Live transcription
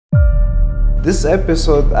This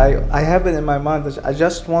episode, I have it in my mind that I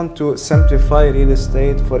just want to simplify real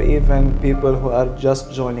estate for even people who are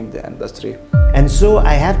just joining the industry. And so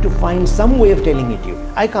I have to find some way of telling it to you.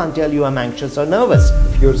 I can't tell you I'm anxious or nervous.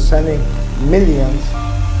 If you're selling millions,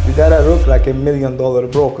 you gotta look like $1 million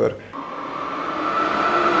broker.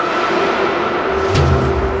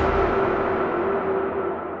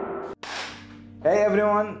 Hey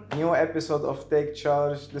everyone, new episode of Take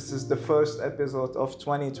Charge. This is the first episode of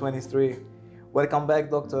 2023. Welcome back,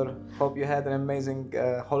 Doctor. Hope you had an amazing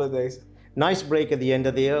holidays. Nice break at the end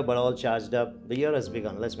of the year, but all charged up. The year has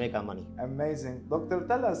begun. Let's make our money. Amazing. Doctor,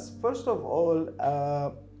 tell us, first of all,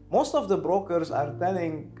 most of the brokers are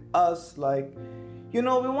telling us like, you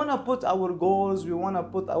know, we want to put our goals, we want to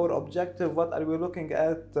put our objective, what are we looking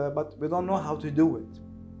at, but we don't know how to do it.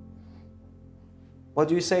 What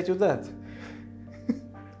do you say to that?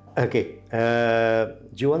 Okay.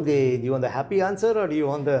 Do you want the happy answer or do you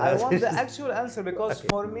want the... I want the actual answer because okay.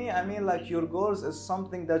 For me, I mean, like your goals is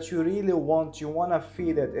something that you really want. You want to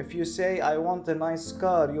feel it. If you say, I want a nice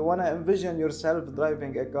car, you want to envision yourself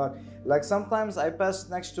driving a car. Like sometimes I pass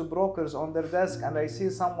next to brokers on their desk and I see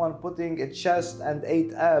someone putting a chest and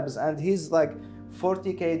 8 abs and he's like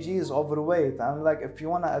 40 kgs overweight. I'm like, if you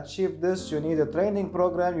want to achieve this, you need a training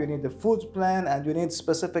program, you need a food plan, and you need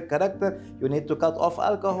specific character. You need to cut off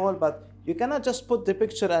alcohol, but you cannot just put the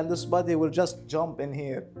picture and this body will just jump in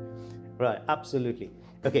here. Right, absolutely.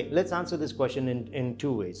 Okay, let's answer this question in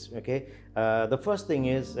two ways, okay? The first thing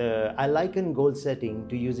is, I liken goal setting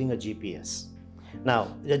to using a GPS.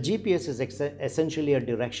 Now, the GPS is essentially a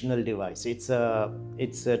directional device. It's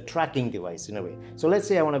a tracking device in a way. So let's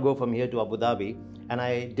say I want to go from here to Abu Dhabi and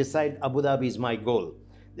I decide Abu Dhabi is my goal.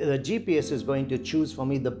 The GPS is going to choose for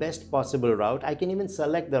me the best possible route. I can even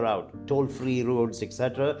select the route, toll-free roads,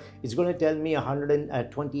 etc. It's going to tell me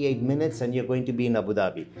 128 minutes and you're going to be in Abu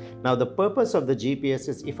Dhabi. Now, the purpose of the GPS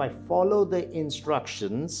is if I follow the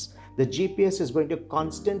instructions, the GPS is going to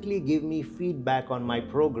constantly give me feedback on my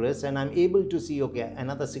progress and I'm able to see, okay,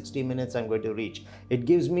 another 60 minutes I'm going to reach. It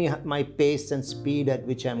gives me my pace and speed at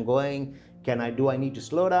which I'm going. Do I need to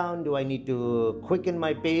slow down? Do I need to quicken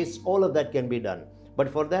my pace? All of that can be done. But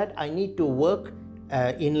for that, I need to work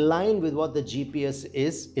in line with what the GPS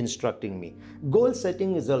is instructing me. Goal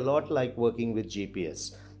setting is a lot like working with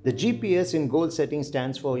GPS. The GPS in goal setting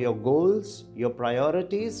stands for your goals, your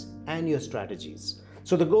priorities, and your strategies.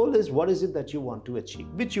 So the goal is what is it that you want to achieve,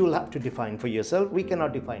 which you will have to define for yourself. We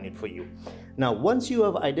cannot define it for you. Now, once you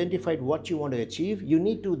have identified what you want to achieve, you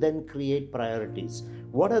need to then create priorities.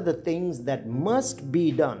 What are the things that must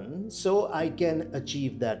be done so I can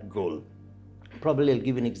achieve that goal? Probably I'll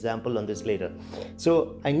give an example on this later.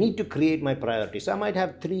 So I need to create my priorities. I might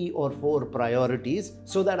have 3 or 4 priorities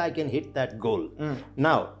so that I can hit that goal.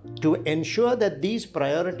 Now, to ensure that these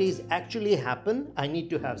priorities actually happen, I need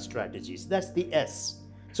to have strategies. That's the S.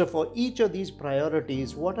 So for each of these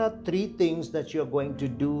priorities, what are 3 things that you're going to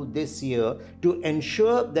do this year to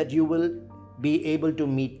ensure that you will be able to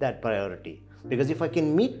meet that priority? Because if I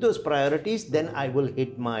can meet those priorities, then I will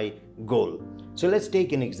hit my goal. So let's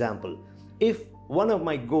take an example. If one of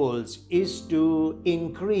my goals is to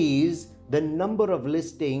increase the number of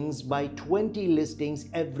listings by 20 listings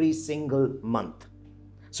every single month.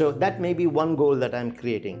 So that may be one goal that I'm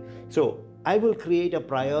creating. So I will create a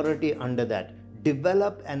priority under that.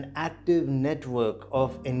 Develop an active network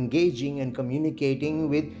of engaging and communicating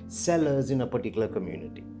with sellers in a particular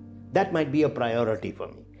community. That might be a priority for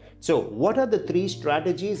me. So what are the 3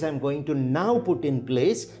 strategies I'm going to now put in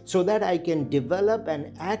place so that I can develop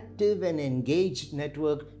an active and engaged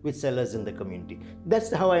network with sellers in the community?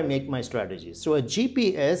 That's how I make my strategies. So a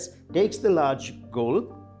GPS takes the large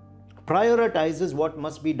goal, prioritizes what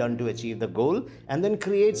must be done to achieve the goal, and then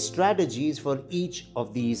creates strategies for each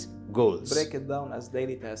of these goals. Break it down as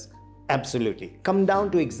daily tasks. Absolutely. Come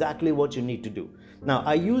down to exactly what you need to do. Now,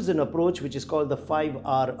 I use an approach which is called the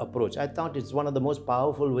 5R approach. I thought it's one of the most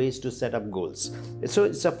powerful ways to set up goals. So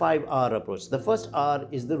it's a 5R approach. The first R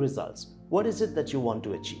is the results. What is it that you want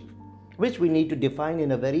to achieve? Which we need to define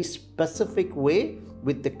in a very specific way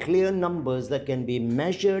with the clear numbers that can be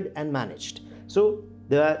measured and managed. So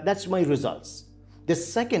that's my results. The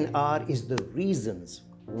second R is the reasons.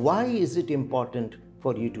 Why is it important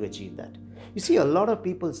for you to achieve that? You see, a lot of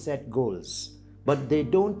people set goals, but they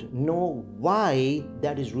don't know why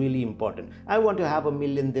that is really important. I want to have $1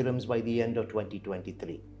 million dirhams by the end of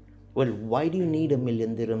 2023. Well, why do you need $1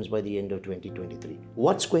 million dirhams by the end of 2023?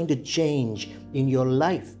 What's going to change in your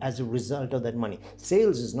life as a result of that money?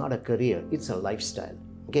 Sales is not a career, it's a lifestyle.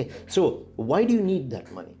 Okay, so why do you need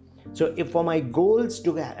that money? So if for my goals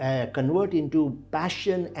to convert into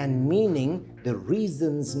passion and meaning, the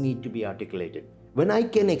reasons need to be articulated. When I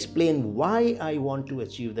can explain why I want to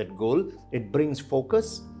achieve that goal, it brings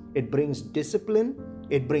focus, it brings discipline,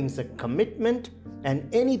 it brings a commitment,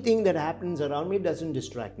 and anything that happens around me doesn't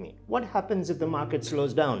distract me. What happens if the market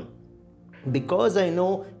slows down? Because I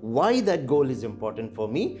know why that goal is important for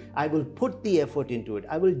me, I will put the effort into it.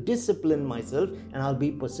 I will discipline myself and I'll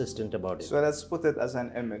be persistent about it. So let's put it as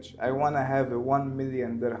an image. I want to have a 1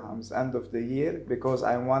 million dirhams end of the year because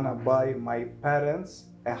I want to buy my parents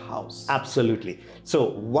a house. Absolutely.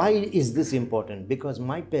 So why is this important? Because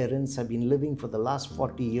my parents have been living for the last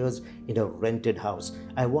 40 years in a rented house.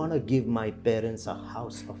 I want to give my parents a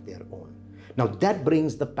house of their own. Now that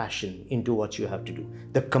brings the passion into what you have to do.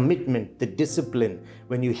 The commitment, the discipline.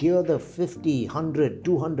 When you hear the 50, 100,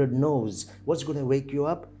 200 no's, what's going to wake you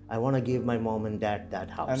up? I want to give my mom and dad that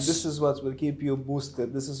house. And this is what will keep you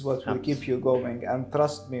boosted. This is what will keep you going. And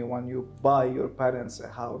trust me, when you buy your parents a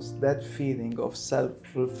house, that feeling of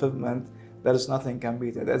self-fulfillment, there is nothing can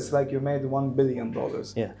beat it. It's like you made $1 billion.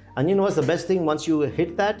 Yeah. And you know what's the best thing? Once you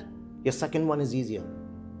hit that, your second one is easier.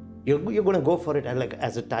 You're going to go for it like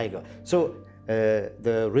as a tiger. So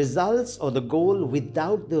the results or the goal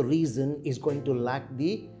without the reason is going to lack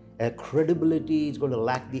the credibility, it's going to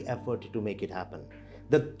lack the effort to make it happen.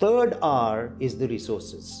 The third R is the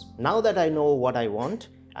resources. Now that I know what I want,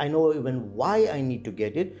 I know even why I need to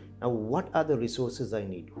get it. Now what are the resources I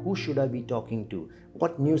need? Who should I be talking to?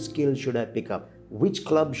 What new skills should I pick up? Which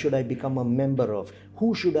club should I become a member of?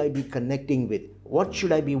 Who should I be connecting with? What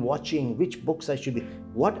should I be watching? Which books I should be?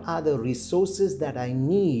 What are the resources that I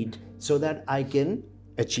need so that I can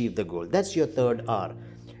achieve the goal? That's your third R.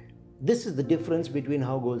 This is the difference between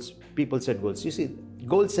how people set goals. You see,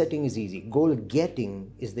 goal setting is easy. Goal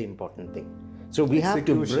getting is the important thing. So we have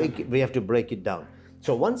to break it down.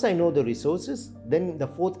 So once I know the resources, then the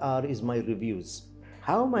fourth R is my reviews.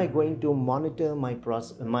 How am I going to monitor my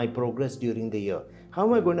progress during the year? How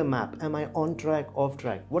am I going to map? Am I on track, off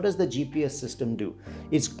track? What does the GPS system do?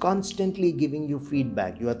 It's constantly giving you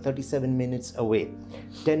feedback. You are 37 minutes away.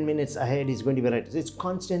 10 minutes ahead is going to be right. It's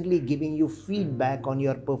constantly giving you feedback on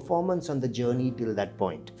your performance on the journey till that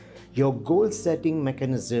point. Your goal setting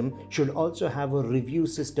mechanism should also have a review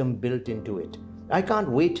system built into it. I can't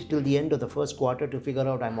wait till the end of the first quarter to figure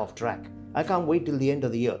out I'm off track. I can't wait till the end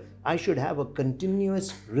of the year. I should have a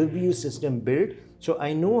continuous review system built so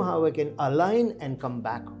I know how I can align and come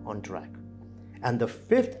back on track. And the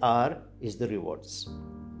fifth R is the rewards.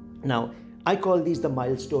 Now, I call these the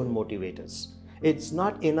milestone motivators. It's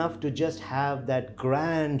not enough to just have that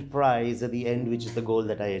grand prize at the end, which is the goal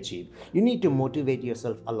that I achieve. You need to motivate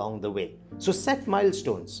yourself along the way. So set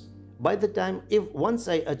milestones. By the time, once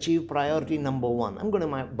I achieve priority number 1, I'm going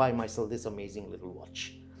to buy myself this amazing little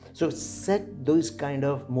watch. So set those kind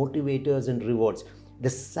of motivators and rewards. The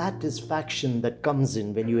satisfaction that comes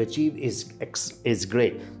in when you achieve is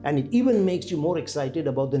great. And it even makes you more excited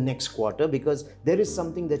about the next quarter because there is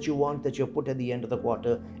something that you want that you put at the end of the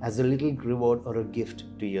quarter as a little reward or a gift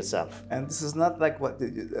to yourself. And this is not like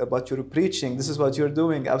about your preaching. This is what you're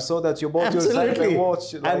doing. I saw that you bought yourself a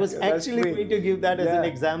watch. I was actually going to give that as an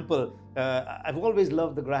example. I've always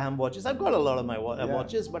loved the Graham watches. I've got a lot of my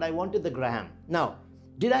watches, but I wanted the Graham. Now,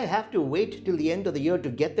 did I have to wait till the end of the year to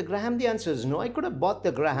get the Graham? The answer is no. I could have bought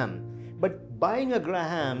the Graham. But buying a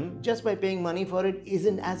Graham just by paying money for it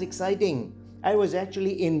isn't as exciting. I was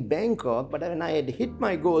actually in Bangkok, but when I had hit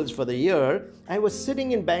my goals for the year, I was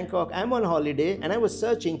sitting in Bangkok, I'm on holiday, and I was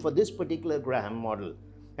searching for this particular Graham model.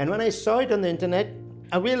 And when I saw it on the internet,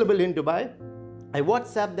 available in Dubai, I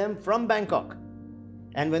WhatsApped them from Bangkok.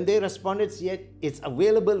 And when they responded, it's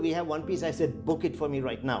available, we have one piece, I said, book it for me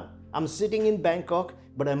right now. I'm sitting in Bangkok,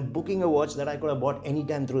 but I'm booking a watch that I could have bought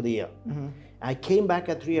anytime through the year. Mm-hmm. I came back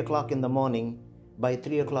at 3 o'clock in the morning. By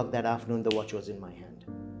 3 o'clock that afternoon, the watch was in my hand.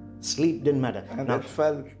 Sleep didn't matter. And now, it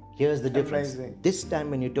felt here's the difference. Amazing. This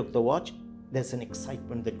time when you took the watch, there's an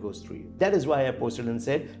excitement that goes through you. That is why I posted and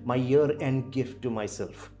said, my year-end gift to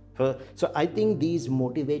myself. So I think these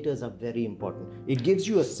motivators are very important. It gives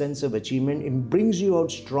you a sense of achievement. It brings you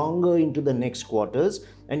out stronger into the next quarters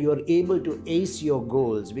and you are able to ace your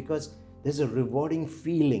goals because there's a rewarding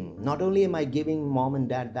feeling. Not only am I giving mom and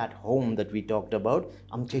dad that home that we talked about,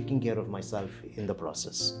 I'm taking care of myself in the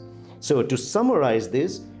process. So to summarize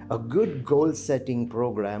this, a good goal setting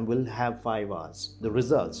program will have 5 R's. The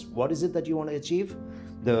results, what is it that you want to achieve?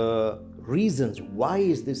 The reasons, why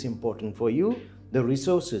is this important for you? The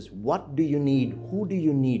resources, what do you need? Who do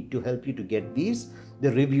you need to help you to get these?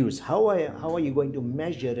 The reviews, how are you going to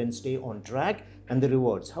measure and stay on track? And the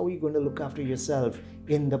rewards, how are you going to look after yourself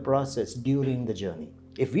in the process during the journey?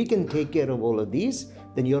 If we can take care of all of these,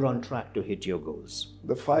 then you're on track to hit your goals.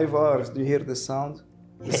 The 5 R's, do you hear the sound?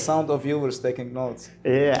 The sound of viewers taking notes.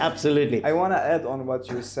 Yeah, absolutely. I want to add on what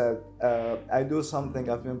you said. I do something,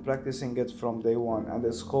 I've been practicing it from day one, and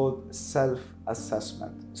it's called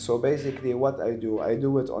self-assessment. So basically what I do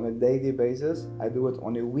it on a daily basis, I do it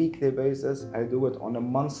on a weekly basis, I do it on a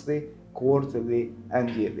monthly, quarterly, and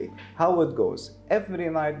yearly. How it goes, every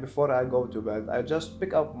night before I go to bed, I just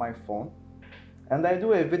pick up my phone and I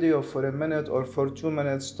do a video for a minute or for 2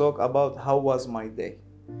 minutes, talk about how was my day.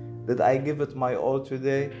 Did I give it my all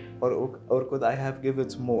today, or could I have given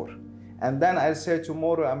it more? And then I say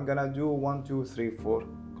tomorrow I'm gonna do 1, 2, 3, 4,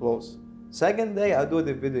 close. Second day I do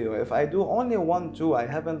the video. If I do only 1, 2, I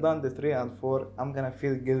haven't done the 3 and 4, I'm gonna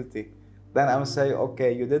feel guilty. Then I'm say,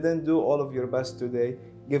 okay, you didn't do all of your best today,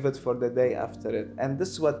 give it for the day after it. And this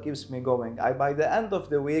is what keeps me going. By the end of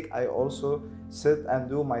the week, I also sit and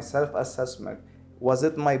do my self-assessment. Was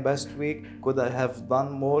it my best week? Could I have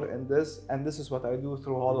done more in this? And this is what I do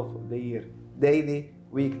through all of the year. Daily,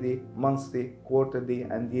 weekly, monthly, quarterly,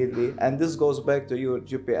 and yearly. And this goes back to your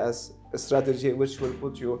GPS strategy, which will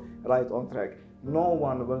put you right on track. No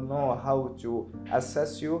one will know how to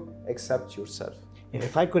assess you except yourself.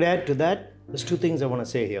 If I could add to that, there's 2 things I want to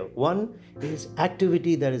say here. One is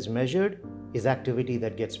activity that is measured is activity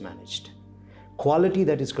that gets managed. Quality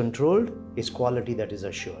that is controlled is quality that is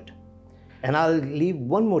assured. And I'll leave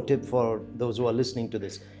one more tip for those who are listening to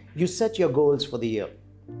this. You set your goals for the year,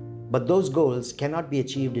 but those goals cannot be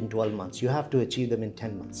achieved in 12 months. You have to achieve them in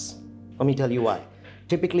 10 months. Let me tell you why.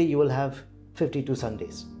 Typically, you will have 52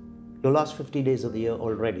 Sundays. You lost 50 days of the year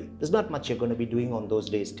already. There's not much you're going to be doing on those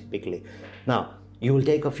days typically. Now, you will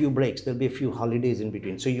take a few breaks. There'll be a few holidays in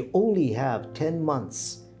between. So you only have 10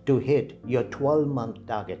 months to hit your 12-month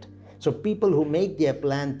target. So people who make their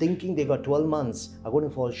plan thinking they got 12 months are going to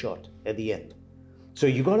fall short at the end. So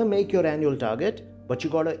you got to make your annual target, but you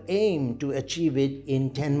got to aim to achieve it in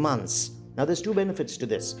 10 months. Now there's 2 benefits to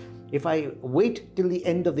this. If I wait till the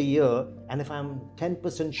end of the year and if I'm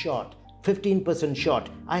 10% short, 15% short,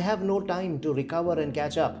 I have no time to recover and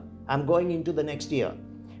catch up. I'm going into the next year.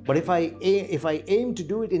 But if I aim to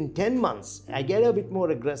do it in 10 months, I get a bit more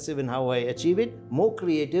aggressive in how I achieve it, more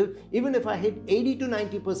creative. Even if I hit 80 to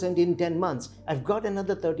 90% in 10 months, I've got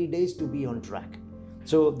another 30 days to be on track.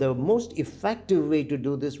 So the most effective way to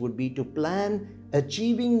do this would be to plan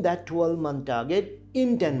achieving that 12-month target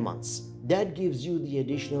in 10 months. That gives you the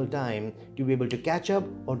additional time to be able to catch up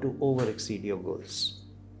or to over-exceed your goals.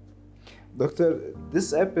 Doctor,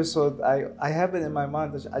 this episode, I have it in my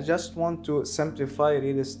mind that I just want to simplify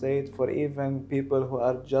real estate for even people who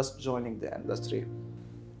are just joining the industry.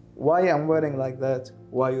 Why I'm wearing like that,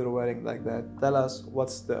 why you're wearing like that. Tell us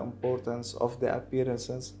what's the importance of the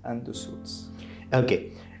appearances and the suits.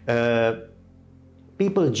 Okay,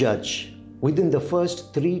 people judge within the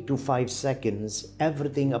first 3 to 5 seconds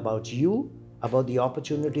everything about you, about the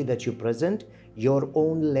opportunity that you present, your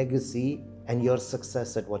own legacy, and your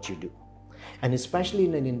success at what you do. And especially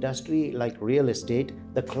in an industry like real estate,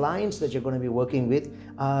 the clients that you're going to be working with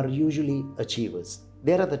are usually achievers.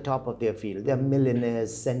 They're at the top of their field. They're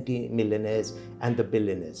millionaires, centimillionaires, and the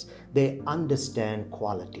billionaires. They understand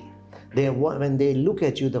quality. When they look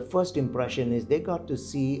at you, the first impression is they got to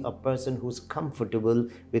see a person who's comfortable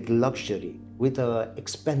with luxury, with an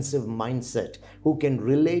expensive mindset, who can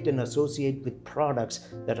relate and associate with products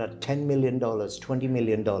that are $10 million, $20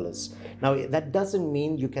 million. Now, that doesn't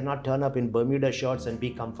mean you cannot turn up in Bermuda shorts and be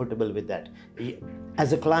comfortable with that.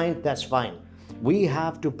 As a client, that's fine. We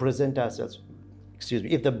have to present ourselves.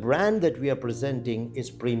 If the brand that we are presenting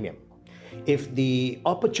is premium, if the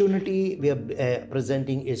opportunity we are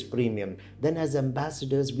presenting is premium, then as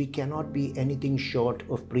ambassadors, we cannot be anything short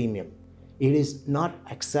of premium. It is not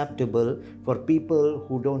acceptable for people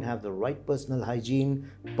who don't have the right personal hygiene,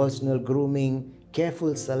 personal grooming,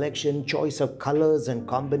 careful selection, choice of colors and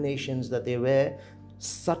combinations that they wear,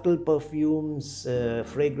 subtle perfumes,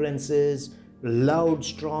 fragrances, loud,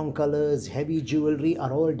 strong colors, heavy jewelry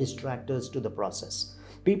are all distractors to the process.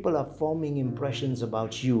 People are forming impressions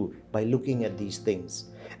about you by looking at these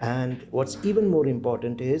things. And what's even more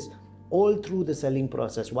important is, all through the selling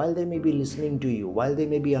process, while they may be listening to you, while they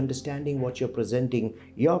may be understanding what you're presenting,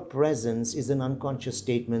 your presence is an unconscious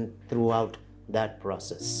statement throughout that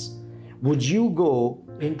process. Would you go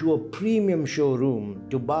into a premium showroom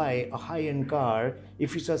to buy a high-end car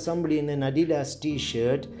if you saw somebody in an Adidas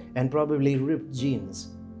t-shirt and probably ripped jeans?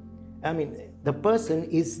 I mean, the person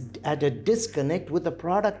is at a disconnect with the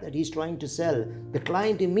product that he's trying to sell. The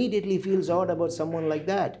client immediately feels odd about someone like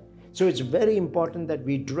that. So it's very important that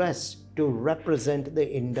we dress to represent the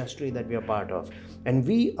industry that we are part of. And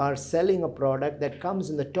we are selling a product that comes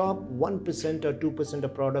in the top 1% or 2%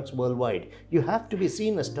 of products worldwide. You have to be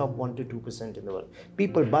seen as top 1 to 2% in the world.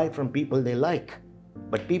 People buy from people they like,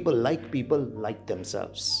 but people like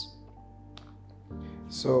themselves.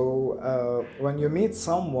 So when you meet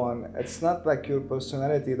someone, it's not like your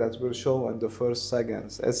personality that will show in the first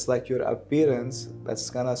seconds. It's like your appearance that's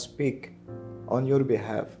gonna speak on your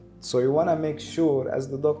behalf. So you wanna make sure, as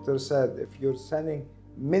the doctor said, if you're selling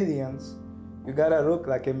millions, you gotta look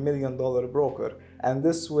like $1 million broker, and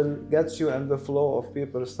this will get you in the flow of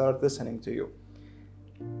people start listening to you.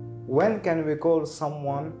 When can we call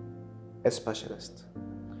someone a specialist?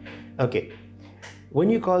 Okay. When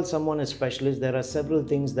you call someone a specialist, there are several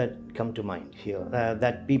things that come to mind here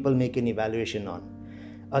that people make an evaluation on.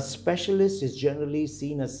 A specialist is generally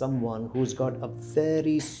seen as someone who's got a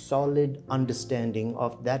very solid understanding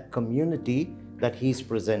of that community that he's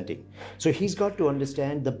presenting. So he's got to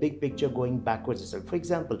understand the big picture going backwards itself. For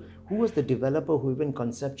example, who was the developer who even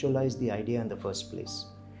conceptualized the idea in the first place?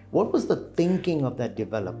 What was the thinking of that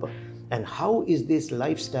developer? And how is this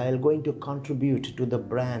lifestyle going to contribute to the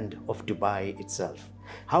brand of Dubai itself?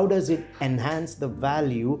 How does it enhance the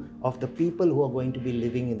value of the people who are going to be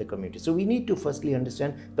living in the community? So we need to firstly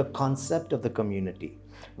understand the concept of the community.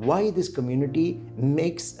 Why this community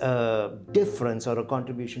makes a difference or a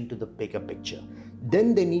contribution to the bigger picture.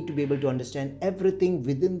 Then they need to be able to understand everything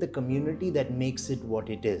within the community that makes it what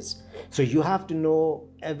it is. So you have to know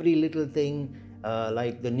every little thing,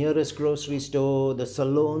 like the nearest grocery store, the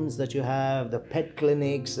salons that you have, the pet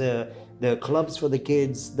clinics, the clubs for the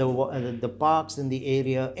kids, the parks in the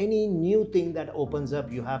area. Any new thing that opens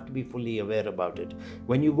up, you have to be fully aware about it.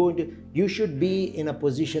 When you go into, you should be in a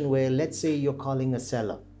position where, let's say you're calling a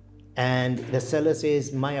seller and the seller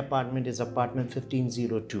says, my apartment is apartment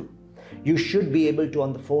 1502. You should be able to,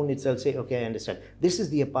 on the phone itself, say, okay, I understand. This is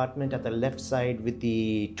the apartment at the left side with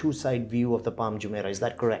the two-side view of the Palm Jumeirah. Is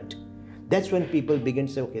that correct? That's when people begin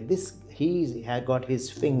to say, okay, he had got his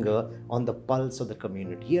finger on the pulse of the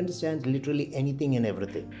community. He understands literally anything and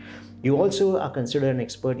everything. You also are considered an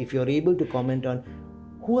expert if you're able to comment on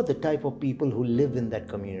who are the type of people who live in that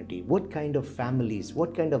community, what kind of families,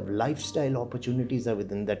 what kind of lifestyle opportunities are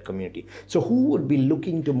within that community. So who would be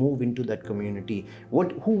looking to move into that community?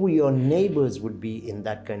 Who your neighbors would be in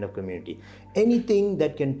that kind of community? Anything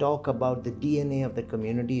that can talk about the DNA of the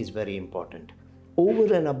community is very important.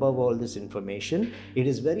 Over and above all this information, it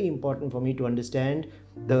is very important for me to understand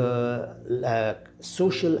the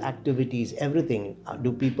social activities, everything.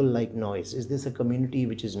 Do people like noise? Is this a community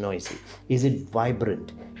which is noisy? Is it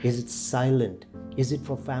vibrant? Is it silent? Is it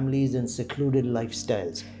for families and secluded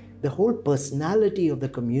lifestyles? The whole personality of the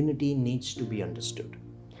community needs to be understood.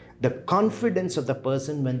 The confidence of the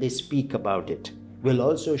person when they speak about it will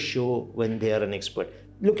also show when they are an expert.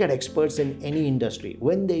 Look at experts in any industry.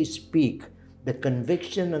 When they speak, the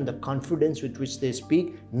conviction and the confidence with which they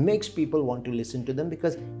speak makes people want to listen to them,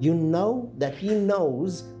 because you know that he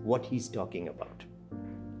knows what he's talking about.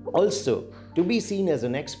 Also, to be seen as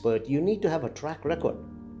an expert, you need to have a track record,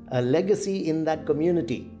 a legacy in that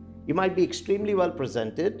community. You might be extremely well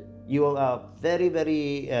presented. You are very,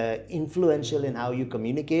 very influential in how you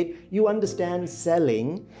communicate. You understand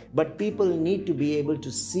selling, but people need to be able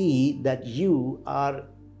to see that you are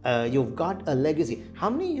you've got a legacy. How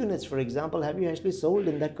many units, for example, have you actually sold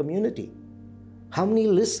in that community? How many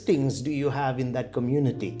listings do you have in that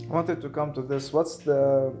community? I wanted to come to this. What's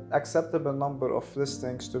the acceptable number of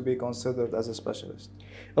listings to be considered as a specialist?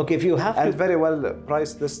 Okay, if you have and very well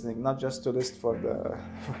priced listing, not just to list for the...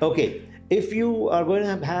 Okay, if you are going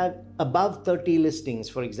to have above 30 listings,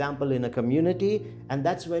 for example, in a community, and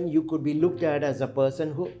that's when you could be looked at as a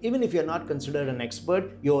person who, even if you're not considered an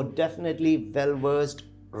expert, you're definitely well-versed,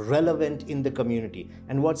 relevant in the community.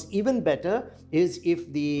 And what's even better is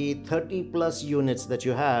if the 30 plus units that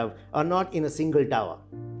you have are not in a single tower.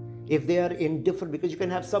 If they are in different, because you can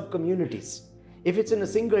have sub-communities. If it's in a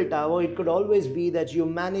single tower, it could always be that you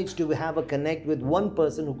manage to have a connect with one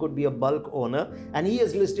person who could be a bulk owner and he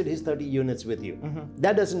has listed his 30 units with you.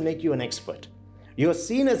 That doesn't make you an expert. You're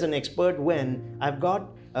seen as an expert when I've got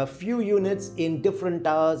a few units in different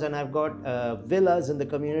towers and I've got villas in the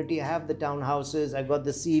community, I have the townhouses, I've got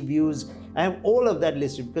the sea views, I have all of that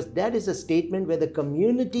listed, because that is a statement where the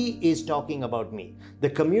community is talking about me. The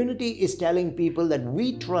community is telling people that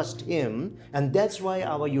we trust him and that's why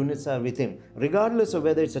our units are with him. Regardless of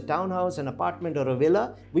whether it's a townhouse, an apartment or a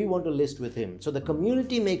villa, we want to list with him. So the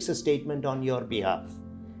community makes a statement on your behalf.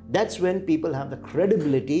 That's when people have the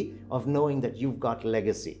credibility of knowing that you've got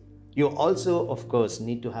legacy. You also, of course,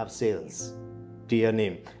 need to have sales. to your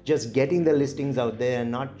name. Just getting the listings out there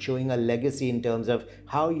and not showing a legacy in terms of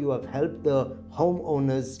how you have helped the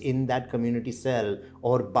homeowners in that community sell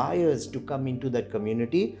or buyers to come into that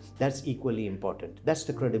community, that's equally important. That's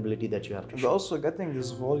the credibility that you have to And show. also getting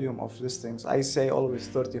this volume of listings, I say always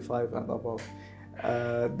 35 and above,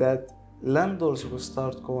 that landlords will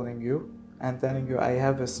start calling you and telling you, I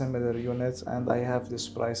have a similar unit and I have this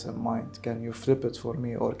price in mind. Can you flip it for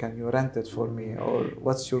me, or can you rent it for me, or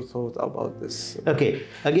what's your thought about this? Okay,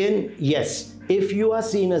 again, yes, if you are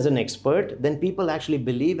seen as an expert, then people actually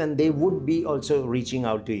believe and they would be also reaching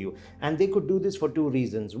out to you. And they could do this for two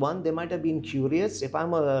reasons. One, they might have been curious. If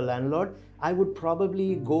I'm a landlord, I would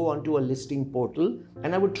probably go onto a listing portal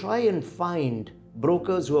and I would try and find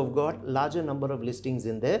brokers who have got larger number of listings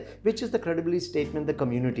in there, which is the credibility statement the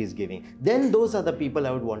community is giving. Then those are the people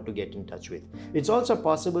I would want to get in touch with. It's also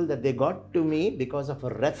possible that they got to me because of a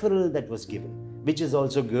referral that was given, which is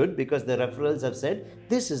also good because the referrals have said,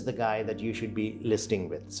 this is the guy that you should be listing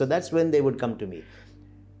with. So that's when they would come to me.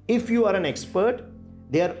 If you are an expert,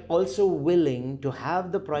 they are also willing to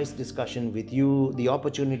have the price discussion with you, the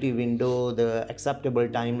opportunity window, the acceptable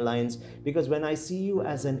timelines, because when I see you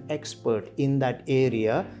as an expert in that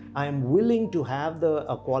area, I am willing to have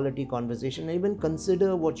a quality conversation and even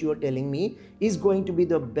consider what you are telling me is going to be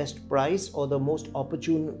the best price or the most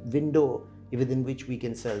opportune window within which we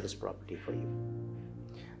can sell this property for you.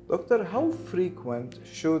 Doctor, how frequent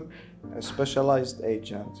should a specialized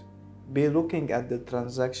agent be looking at the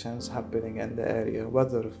transactions happening in the area,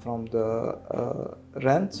 whether from the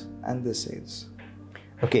rent and the sales?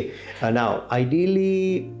 Okay, now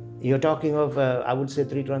ideally you're talking of, I would say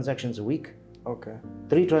 3 transactions a week. Okay.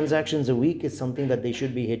 3 transactions a week is something that they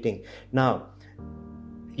should be hitting. Now,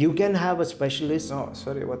 you can have a specialist. No,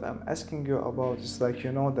 sorry, what I'm asking you about is like,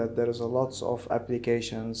 you know that there is a lots of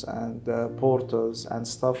applications and portals and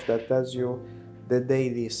stuff that tells you the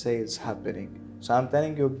daily sales happening. So I'm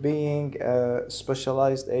telling you, being a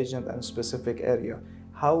specialized agent in a specific area,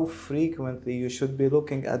 how frequently you should be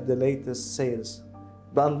looking at the latest sales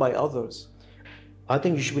done by others? I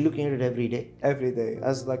think you should be looking at it every day. Every day,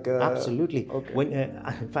 as like a... Absolutely. Okay. When,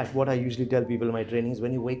 in fact, what I usually tell people in my trainings,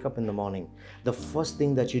 when you wake up in the morning, the first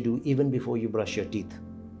thing that you do, even before you brush your teeth,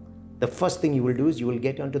 the first thing you will do is you will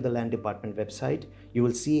get onto the land department website. You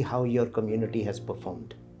will see how your community has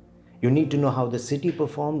performed. You need to know how the city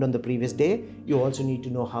performed on the previous day. You also need to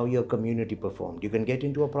know how your community performed. You can get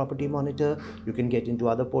into a property monitor. You can get into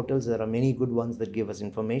other portals. There are many good ones that give us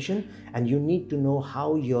information. And you need to know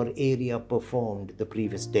how your area performed the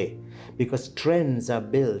previous day. Because trends are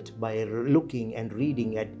built by looking and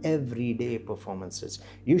reading at everyday performances.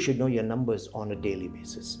 You should know your numbers on a daily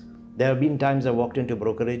basis. There have been times I walked into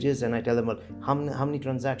brokerages and I tell them, well, how many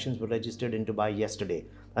transactions were registered in Dubai yesterday?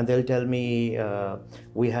 And they'll tell me,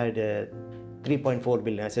 we had 3.4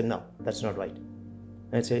 billion. I said, no, that's not right.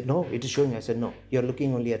 And I said, no, it is showing. I said, no, you're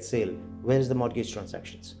looking only at sale. Where is the mortgage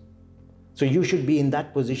transactions? So you should be in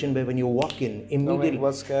that position where when you walk in, immediately.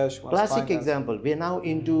 What's cash, what's Classic finance. example, we are now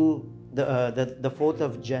into the 4th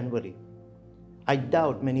of January. I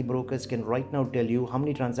doubt many brokers can right now tell you how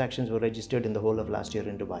many transactions were registered in the whole of last year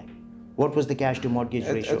in Dubai. What was the cash to mortgage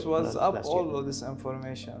ratio? It was up, last all year? of this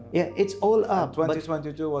information. Yeah, it's all up.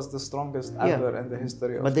 2022 was the strongest ever in the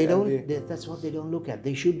history of But they the don't, MD. that's what they don't look at.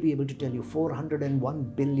 They should be able to tell you 401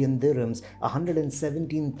 billion dirhams,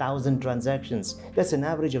 117,000 transactions. That's an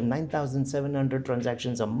average of 9,700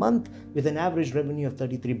 transactions a month with an average revenue of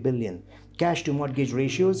 33 billion. Cash to mortgage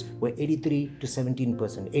ratios were 83 to 17%,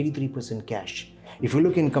 83% cash. If you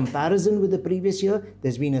look in comparison with the previous year,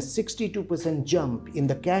 there's been a 62% jump in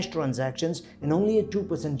the cash transactions and only a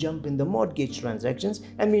 2% jump in the mortgage transactions.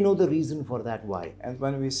 And we know the reason for that why. And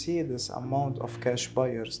when we see this amount of cash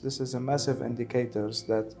buyers, this is a massive indicators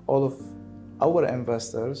that all of our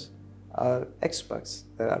investors are expats.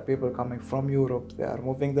 There are people coming from Europe, they are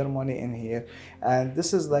moving their money in here. And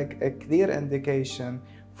this is like a clear indication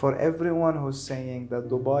for everyone who's saying that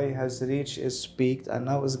Dubai has reached its peak and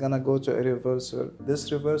now it's gonna go to a reversal.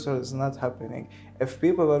 This reversal is not happening. If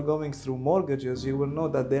people are going through mortgages, you will know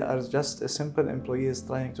that they are just a simple employees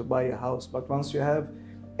trying to buy a house. But once you have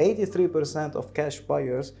 83% of cash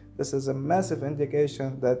buyers, this is a massive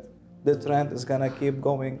indication that the trend is gonna keep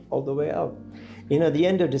going all the way up. You know, the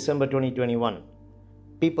end of December 2021,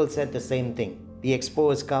 people said the same thing. The expo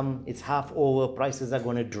has come, it's half over, prices are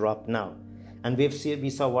going to drop now. And we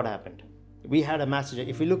saw what happened. We had a massive,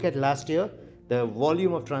 if we look at last year, The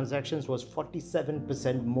volume of transactions was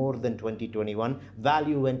 47% more than 2021.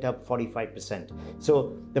 Value went up 45%.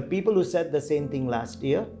 So the people who said the same thing last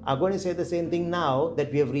year are going to say the same thing now that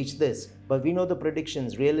we have reached this. But we know the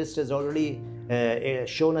predictions. Realist has already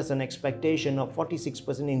shown us an expectation of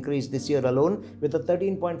 46% increase this year alone, with a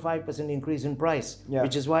 13.5% increase in price,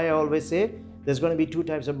 which is why I always say there's going to be two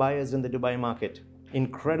types of buyers in the Dubai market: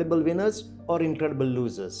 incredible winners or incredible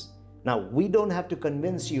losers. Now, we don't have to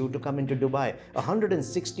convince you to come into Dubai.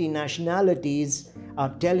 160 nationalities are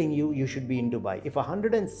telling you you should be in Dubai. If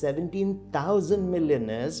 117,000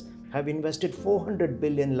 millionaires have invested 400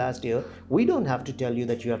 billion last year, we don't have to tell you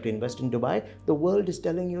that you have to invest in Dubai. The world is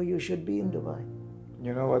telling you you should be in Dubai.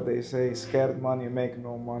 You know what they say, scared money make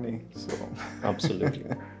no money. So absolutely.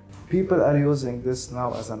 People are using this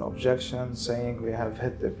now as an objection, saying we have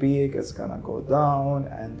hit the peak, it's gonna go down,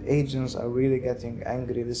 and agents are really getting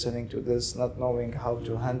angry listening to this, not knowing how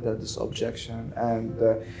to handle this objection, and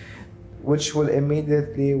which will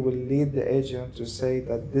immediately lead the agent to say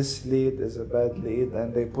that this lead is a bad lead,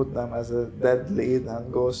 and they put them as a dead lead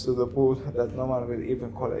and goes to the pool that no one will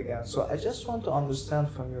even call again. So I just want to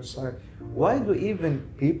understand from your side, why do even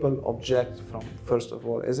people object from, first of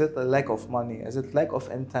all? Is it a lack of money? Is it lack of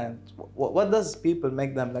intent? What does people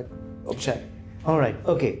make them like object? All right,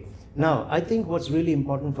 okay. Now, I think what's really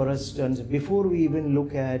important for us to understand, before we even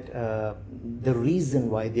look at the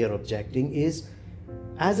reason why they're objecting, is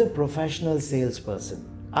as a professional salesperson,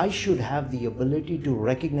 I should have the ability to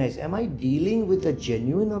recognize, am I dealing with a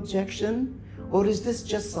genuine objection, or is this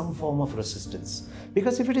just some form of resistance?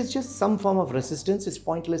 Because if it is just some form of resistance, it's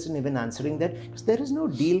pointless in even answering that, because there is no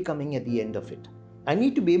deal coming at the end of it. I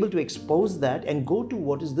need to be able to expose that and go to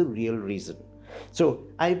what is the real reason. So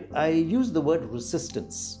I use the word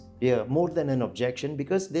resistance here more than an objection,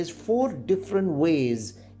 because there's 4 different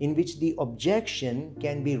ways in which the objection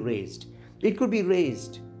can be raised. It could be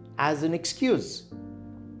raised as an excuse.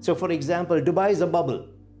 So for example, Dubai is a bubble.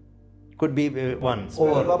 Could be one.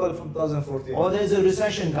 Or a bubble from 2014. Or there's a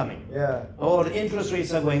recession coming. Yeah. Or interest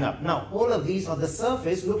rates are going up. Now, all of these on the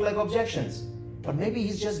surface look like objections. But maybe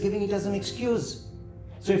he's just giving it as an excuse.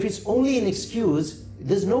 So if it's only an excuse,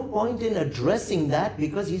 there's no point in addressing that,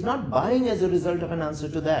 because he's not buying as a result of an answer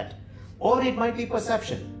to that. Or it might be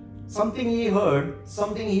perception. Something he heard,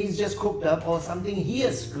 something he's just cooked up, or something he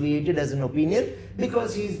has created as an opinion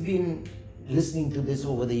because he's been listening to this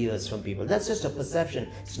over the years from people. That's just a perception.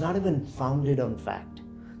 It's not even founded on fact.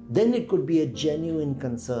 Then it could be a genuine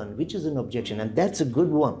concern, which is an objection, and that's a good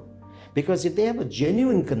one. Because if they have a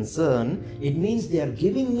genuine concern, it means they are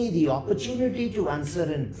giving me the opportunity to answer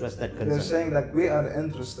and address that concern. They're saying that we are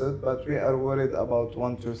interested, but we are worried about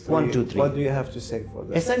 1, 2, 3. 1, 2, 3. What do you have to say for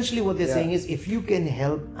that? Essentially what they're saying is, if you can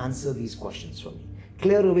help answer these questions for me,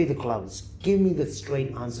 clear away the clouds, give me the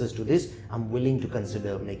straight answers to this, I'm willing to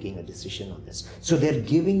consider making a decision on this. So they're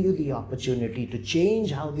giving you the opportunity to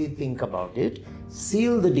change how they think about it,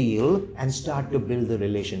 seal the deal, and start to build the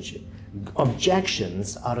relationship.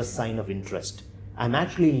 Objections are a sign of interest. I'm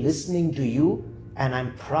actually listening to you, and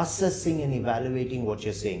I'm processing and evaluating what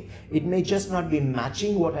you're saying. It may just not be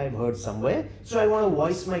matching what I've heard somewhere, so I want to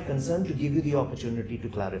voice my concern to give you the opportunity to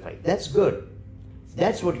clarify. That's good.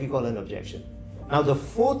 That's what we call an objection. Now, the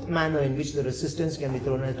 4th manner in which the resistance can be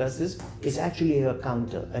thrown at us is actually a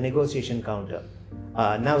counter, a negotiation counter.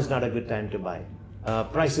 Now is not a good time to buy.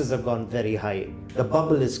 Prices have gone very high. The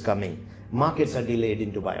bubble is coming. Markets are delayed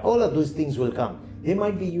in Dubai. All of those things will come. They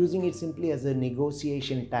might be using it simply as a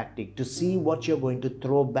negotiation tactic to see what you're going to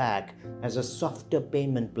throw back as a softer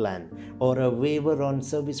payment plan or a waiver on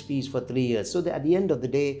service fees for 3 years. So that at the end of the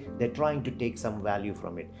day, they're trying to take some value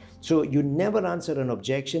from it. So you never answer an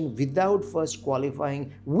objection without first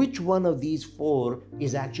qualifying which one of these 4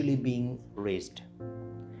 is actually being raised.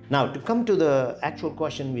 Now, to come to the actual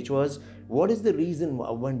question, which was, what is the reason,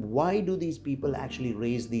 why do these people actually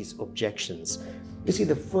raise these objections? You see,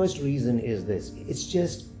 the first reason is this. It's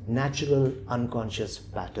just natural unconscious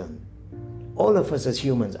pattern. All of us as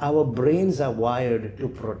humans, our brains are wired to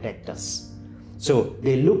protect us. So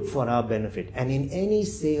they look for our benefit, and in any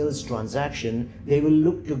sales transaction, they will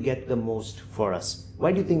look to get the most for us.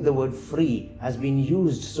 Why do you think the word free has been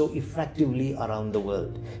used so effectively around the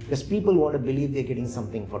world? Because people want to believe they're getting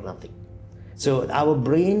something for nothing. So our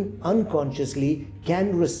brain unconsciously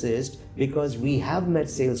can resist, because we have met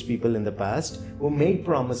salespeople in the past who made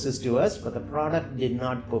promises to us, but the product did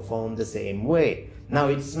not perform the same way. Now,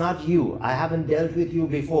 it's not you. I haven't dealt with you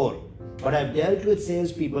before, but I've dealt with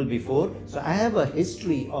salespeople before. So I have a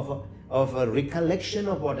history of of a recollection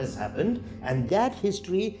of what has happened, and that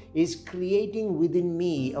history is creating within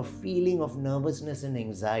me a feeling of nervousness and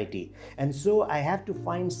anxiety. And so I have to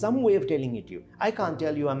find some way of telling it to you. I can't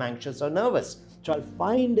tell you I'm anxious or nervous. So I'll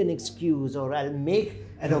find an excuse or I'll make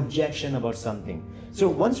an objection about something. So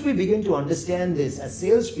once we begin to understand this, as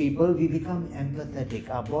salespeople, we become empathetic.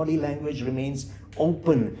 Our body language remains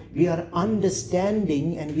open. We are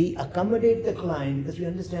understanding and we accommodate the client because we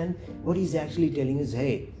understand what he's actually telling us.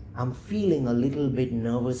 Hey, I'm feeling a little bit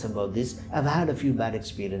nervous about this. I've had a few bad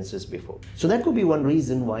experiences before. So that could be one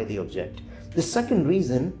reason why they object. The second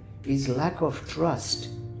reason is lack of trust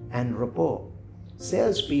and rapport.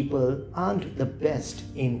 Salespeople aren't the best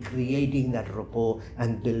in creating that rapport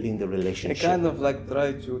and building the relationship. They kind of like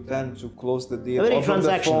try to tend to close the deal Very over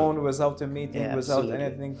the phone without a meeting, Yeah, without absolutely.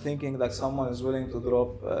 anything, thinking like someone is willing to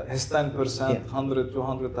drop his 10%, 100,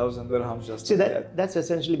 200,000 dirhams just See, like that. that's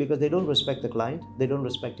essentially because they don't respect the client, they don't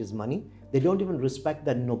respect his money, they don't even respect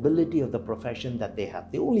the nobility of the profession that they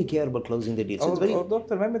have. They only care about closing the deal. So it's very, Or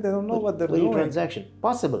doctor, maybe they don't know what they're very doing. transaction.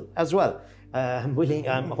 Possible as well. I'm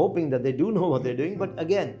hoping that they do know what they're doing, but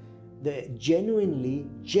again, the genuinely,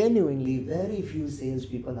 very few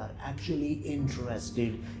salespeople are actually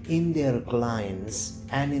interested in their clients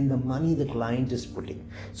and in the money the client is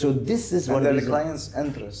putting. So this is what And is the client's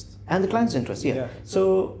interest. and the client's interest, yeah.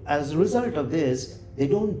 So as a result of this, they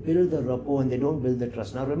don't build the rapport and they don't build the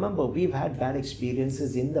trust. Now remember, we've had bad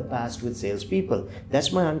experiences in the past with salespeople.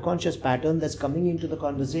 That's my unconscious pattern that's coming into the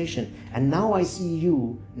conversation. And now I see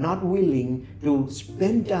you not willing to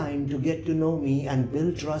spend time to get to know me and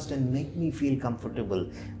build trust and make me feel comfortable.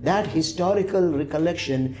 That historical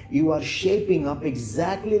recollection, you are shaping up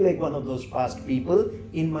exactly like one of those past people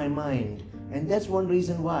in my mind. And that's one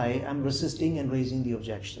reason why I'm resisting and raising the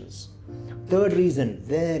objections. Third reason,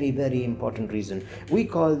 very important reason, we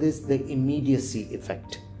call this the immediacy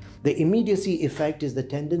effect. The immediacy effect is the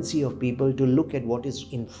tendency of people to look at what is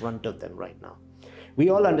in front of them right now. We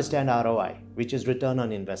all understand ROI, which is return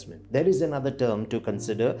on investment. There is another term to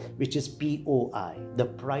consider, which is POI, the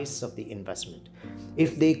price of the investment.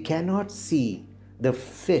 If they cannot see the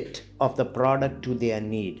fit of the product to their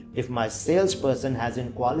need, if my salesperson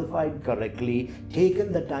hasn't qualified correctly,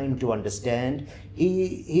 taken the time to understand,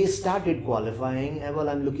 he started qualifying, well,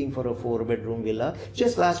 I'm looking for a 4-bedroom villa.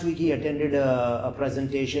 Just last week he attended a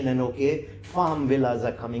presentation and okay, farm villas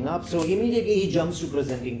are coming up. So immediately he jumps to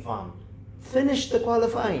presenting farm. Finish the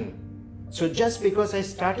qualifying. So just because I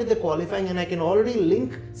started the qualifying and I can already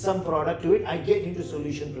link some product to it, I get into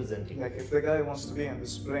solution presenting. Like if the guy wants to be in the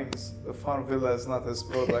Springs, the farm villa is not his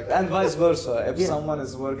product, and vice versa. If someone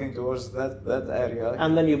is working towards that area,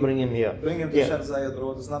 and then you bring him here. Bring him to Sheikh Zayed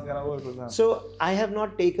Road, it's not gonna work with them. So I have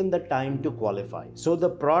not taken the time to qualify. So the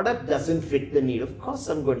product doesn't fit the need. Of course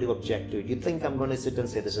I'm going to object to it. You think I'm going to sit and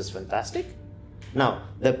say this is fantastic? Now,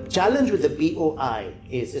 the challenge with the POI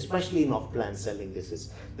is, especially in off-plan selling, this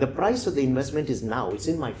is, the price of the investment is now, it's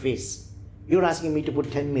in my face. You're asking me to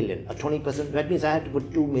put 10 million, or 20%, that means I have to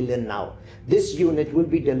put 2 million now. This unit will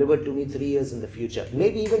be delivered to me 3 years in the future,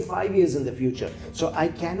 maybe even 5 years in the future. So I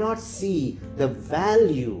cannot see the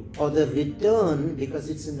value or the return because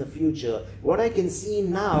it's in the future. What I can see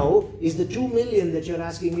now is the 2 million that you're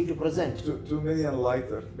asking me to present. 2 million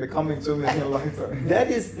lighter, becoming 2 million lighter.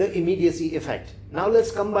 That is the immediacy effect. Now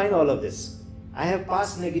let's combine all of this. I have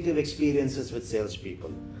past negative experiences with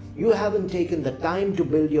salespeople. You haven't taken the time to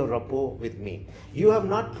build your rapport with me. You have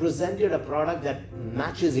not presented a product that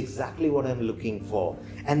matches exactly what I'm looking for.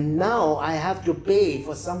 And now I have to pay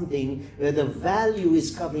for something where the value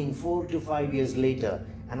is coming 4 to 5 years later.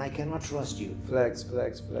 And I cannot trust you. Flex.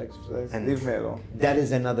 And leave me alone. That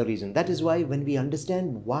is another reason. That is why when we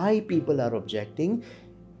understand why people are objecting,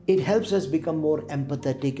 it helps us become more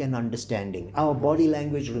empathetic and understanding. Our body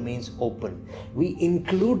language remains open. We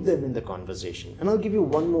include them in the conversation. And I'll give you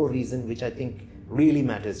one more reason which I think really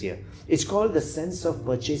matters here. It's called the sense of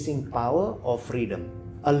purchasing power or freedom.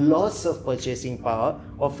 A loss of purchasing power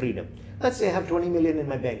or freedom. Let's say I have 20 million in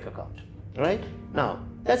my bank account, right? Now,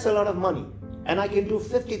 that's a lot of money. And I can do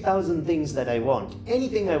 50,000 things that I want,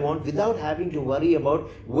 anything I want, without having to worry about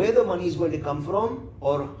where the money is going to come from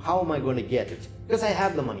or how am I going to get it. Because I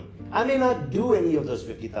have the money. I may not do any of those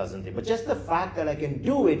 50,000 things, but just the fact that I can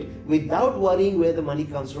do it without worrying where the money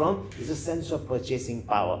comes from is a sense of purchasing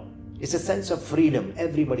power. It's a sense of freedom.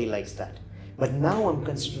 Everybody likes that. But now I'm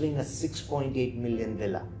considering a 6.8 million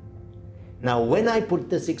villa. Now, when I put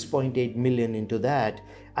the 6.8 million into that,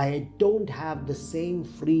 I don't have the same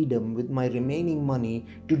freedom with my remaining money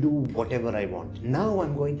to do whatever I want. Now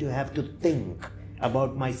I'm going to have to think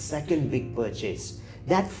about my second big purchase.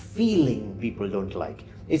 That feeling people don't like.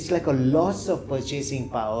 It's like a loss of purchasing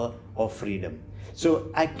power or freedom.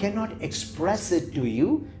 So I cannot express it to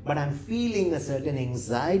you, but I'm feeling a certain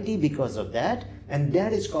anxiety because of that, and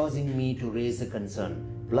that is causing me to raise a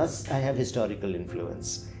concern. Plus, I have historical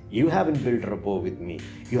influence. You haven't built rapport with me.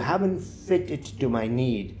 You haven't fit it to my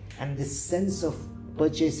need, and this sense of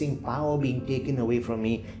purchasing power being taken away from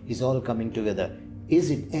me is all coming together.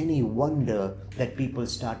 Is it any wonder that people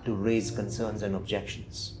start to raise concerns and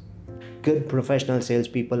objections? Good professional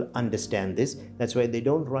salespeople understand this. That's why they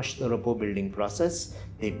don't rush the rapport building process.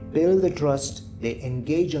 They build the trust. They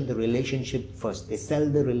engage on the relationship first. They sell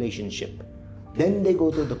the relationship. Then they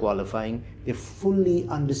go through the qualifying. They fully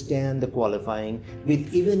understand the qualifying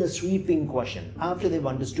with even a sweeping question after they've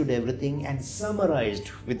understood everything and summarized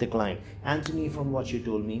with the client. Anthony, from what you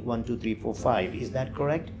told me, 1, 2, 3, 4, 5. Is that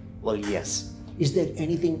correct? Well, yes. Is there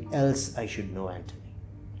anything else I should know, Anthony?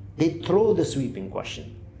 They throw the sweeping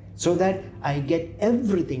question, so that I get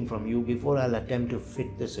everything from you before I'll attempt to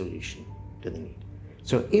fit the solution to the need.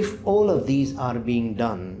 So if all of these are being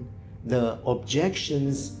done, the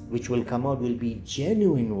objections which will come out will be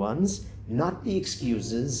genuine ones, not the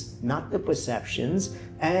excuses, not the perceptions,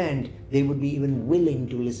 and they would be even willing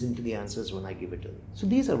to listen to the answers when I give it to them. So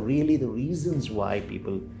these are really the reasons why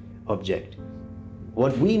people object.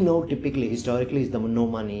 What we know typically, historically, is the no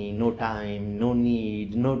money, no time, no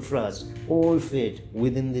need, no trust, all fit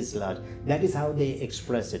within this large. That is how they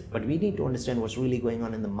express it. But we need to understand what's really going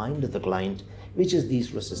on in the mind of the client, which is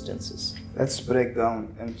these resistances. Let's break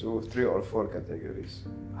down into 3 or 4 categories.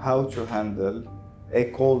 How to handle a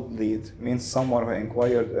cold lead, means someone who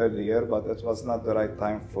inquired earlier, but it was not the right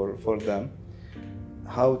time for them.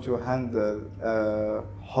 How to handle a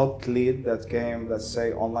hot lead that came, let's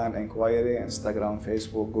say, online inquiry, Instagram,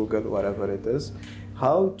 Facebook, Google, whatever it is.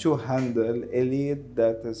 How to handle a lead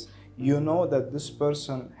that is, you know that this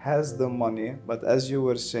person has the money, but as you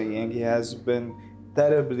were saying, he has been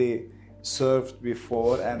terribly served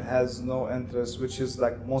before and has no interest, which is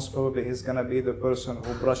like most probably he's gonna be the person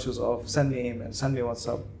who brushes off, send me email, send me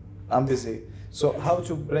WhatsApp, I'm busy. So how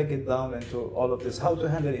to break it down into all of this, how to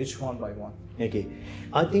handle each one by one. Okay,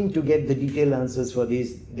 I think to get the detailed answers for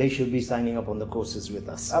these, they should be signing up on the courses with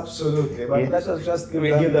us. Absolutely, but let us just give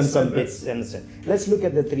them some bits. Let's look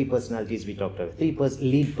at the 3 personalities we talked about, 3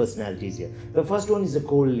 lead personalities here. The first one is a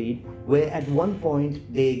cold lead, where at one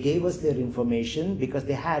point they gave us their information because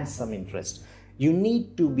they had some interest. You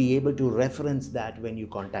need to be able to reference that when you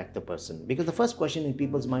contact the person, because the first question in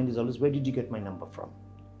people's mind is always, where did you get my number from?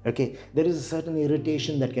 Okay, there is a certain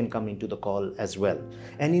irritation that can come into the call as well.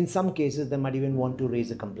 And in some cases, they might even want to raise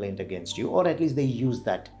a complaint against you, or at least they use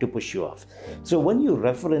that to push you off. So when you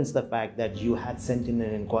reference the fact that you had sent in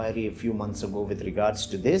an inquiry a few months ago with regards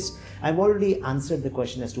to this, I've already answered the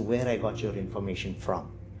question as to where I got your information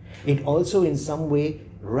from. It also in some way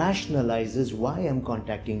rationalizes why I'm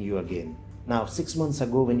contacting you again. Now, 6 months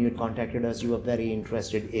ago when you had contacted us, you were very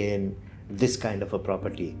interested in this kind of a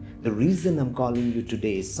property. The reason I'm calling you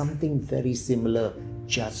today is something very similar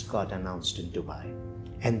just got announced in Dubai.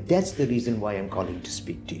 And that's the reason why I'm calling to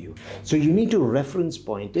speak to you. So you need to reference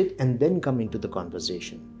point it and then come into the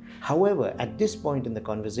conversation. However, at this point in the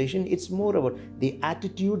conversation, it's more about the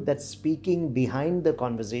attitude that's speaking behind the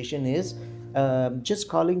conversation is just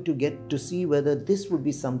calling to get to see whether this would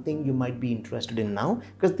be something you might be interested in now,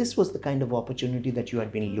 because this was the kind of opportunity that you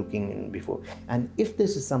had been looking in before. And if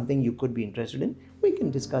this is something you could be interested in, we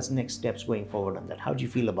can discuss next steps going forward on that. How do you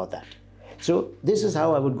feel about that? So this is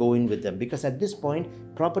how I would go in with them, because at this point,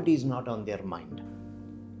 property is not on their mind.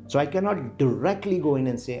 So I cannot directly go in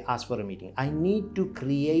and say, ask for a meeting. I need to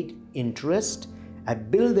create interest. I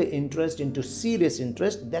build the interest into serious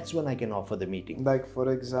interest. That's when I can offer the meeting. Like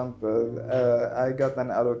for example, I got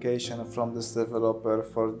an allocation from this developer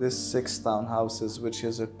for this 6 townhouses, which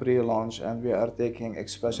is a pre-launch, and we are taking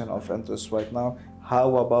expression of interest right now.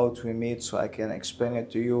 How about we meet so I can explain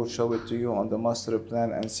it to you, show it to you on the master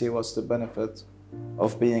plan, and see what's the benefit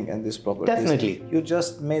of being in this property. Definitely. You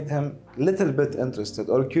just made him a little bit interested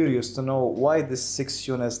or curious to know why these 6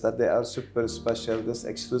 units, that they are super special, this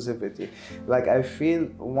exclusivity. Like I feel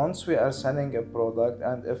once we are selling a product,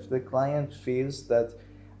 and if the client feels that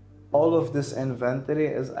all of this inventory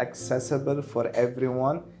is accessible for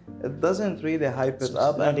everyone, it doesn't really hype it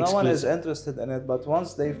up and no one is interested in it. But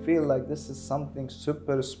once they feel like this is something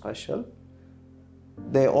super special,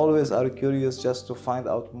 they always are curious just to find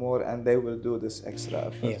out more, and they will do this extra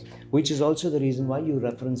effort. Yeah. Which is also the reason why you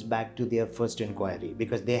reference back to their first inquiry,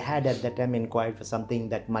 because they had at that time inquired for something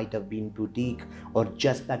that might have been boutique or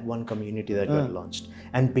just that one community that got launched.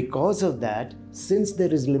 And because of that, since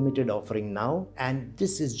there is limited offering now, and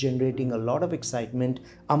this is generating a lot of excitement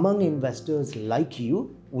among investors like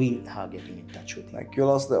you, we are getting in touch with you. Like, you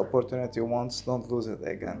lost the opportunity once, don't lose it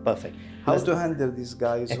again. Perfect. How to handle these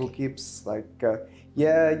guys who keeps like,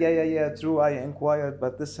 yeah, true, I inquired,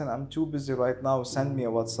 but listen, I'm too busy right now, send me a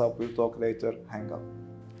WhatsApp, we'll talk later, hang up.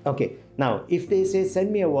 Okay, now if they say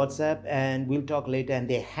send me a WhatsApp and we'll talk later, and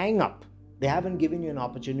they hang up, they haven't given you an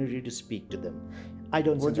opportunity to speak to them. I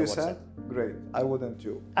don't send a WhatsApp. Would you say? Great, I wouldn't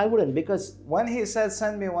too. I wouldn't, because when he said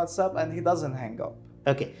send me a WhatsApp and he doesn't hang up.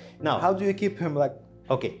 Okay, now how do you keep him like?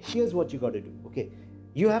 Okay, here's what you got to do. Okay,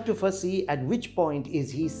 you have to first see at which point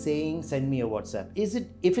is he saying send me a WhatsApp. Is it,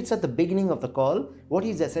 if it's at the beginning of the call, what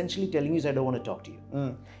he's essentially telling you is I don't want to talk to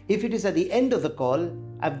you. If it is at the end of the call,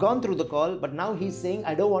 I've gone through the call, but now he's saying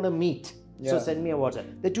I don't want to meet, so send me a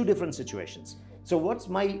WhatsApp. They're two different situations. So what's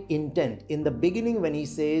my intent? In the beginning, when he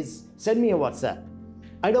says send me a WhatsApp,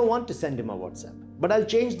 I don't want to send him a WhatsApp, but I'll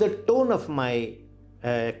change the tone of my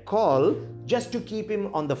call just to keep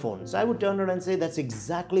him on the phone. So I would turn around and say that's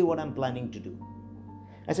exactly what I'm planning to do.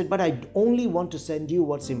 I said, but I only want to send you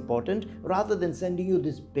what's important rather than sending you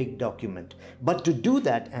this big document. But to do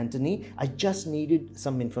that, Anthony, I just needed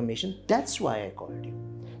some information. That's why I called you.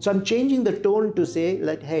 So I'm changing the tone to say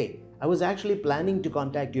like, hey, I was actually planning to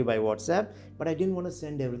contact you by WhatsApp, but I didn't want to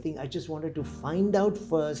send everything. I just wanted to find out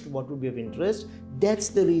first what would be of interest. That's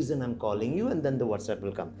the reason I'm calling you, and then the WhatsApp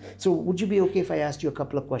will come. So would you be okay if I asked you a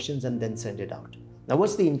couple of questions and then send it out? Now,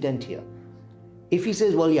 what's the intent here? If he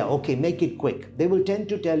says, well, yeah, okay, make it quick, they will tend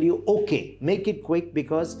to tell you, okay, make it quick,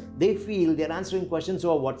 because they feel they're answering questions,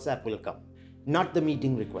 so a WhatsApp will come, not the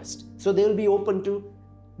meeting request. So they'll be open to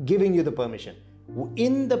giving you the permission.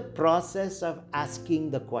 In the process of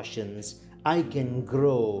asking the questions, I can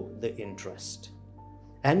grow the interest.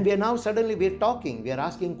 And we are now suddenly, we're talking, we are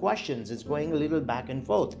asking questions, it's going a little back and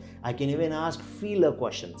forth. I can even ask feeler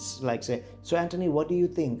questions, like say, so Anthony, what do you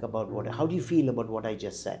think about how do you feel about what I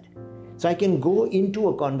just said? So I can go into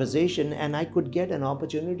a conversation, and I could get an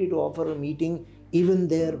opportunity to offer a meeting even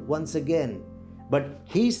there once again. But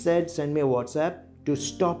he said, send me a WhatsApp to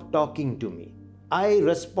stop talking to me. I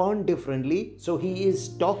respond differently, so he is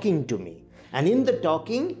talking to me. And in the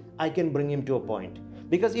talking, I can bring him to a point.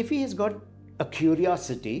 Because if he has got a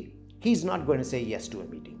curiosity, he's not going to say yes to a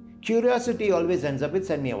meeting. Curiosity always ends up with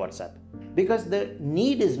send me a WhatsApp, because the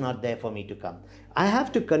need is not there for me to come. I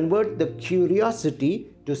have to convert the curiosity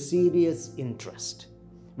to serious interest.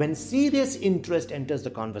 When serious interest enters the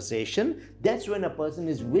conversation, that's when a person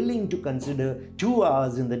is willing to consider 2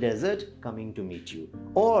 hours in the desert coming to meet you,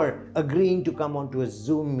 or agreeing to come onto a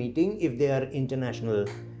Zoom meeting if they are international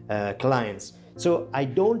clients. So I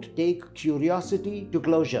don't take curiosity to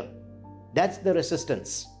closure. That's the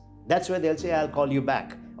resistance. That's where they'll say, I'll call you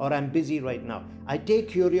back, or I'm busy right now. I take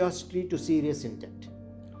curiosity to serious intent.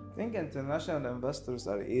 I think international investors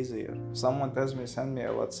are easier. If someone tells me send me a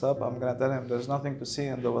WhatsApp, I'm gonna tell him there's nothing to see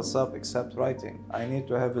in the WhatsApp except writing. I need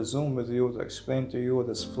to have a Zoom with you to explain to you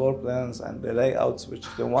the floor plans and the layouts, which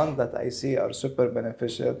the one that I see are super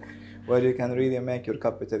beneficial, where you can really make your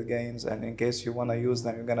capital gains, and in case you want to use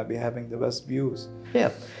them, you're gonna be having the best views.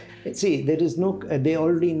 Yeah. See, there is no, they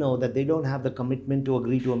already know that they don't have the commitment to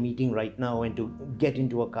agree to a meeting right now and to get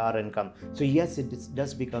into a car and come. So yes, it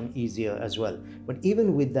does become easier as well. But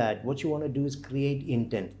even with that, what you want to do is create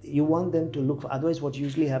intent. You want them to look for, otherwise what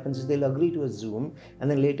usually happens is they'll agree to a Zoom,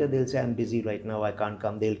 and then later they'll say, I'm busy right now, I can't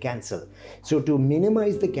come, they'll cancel. So to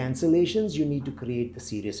minimize the cancellations, you need to create the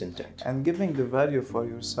serious intent. And giving the value for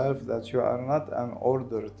yourself that you are not an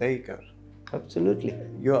order taker. Absolutely.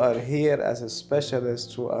 You are here as a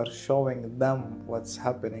specialist who are showing them what's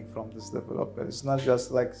happening from this developer. It's not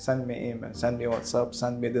just like send me email, send me WhatsApp,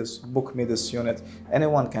 send me this, book me this unit.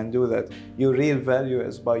 Anyone can do that. Your real value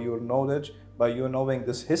is by your knowledge, by you knowing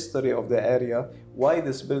this history of the area, why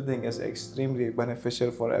this building is extremely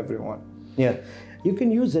beneficial for everyone. Yeah. You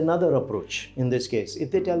can use another approach in this case.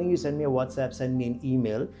 If they're telling you send me a WhatsApp, send me an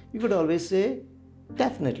email, you could always say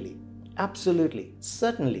definitely, absolutely,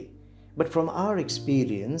 certainly. But from our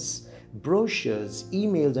experience, brochures,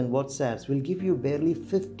 emails, and WhatsApps will give you barely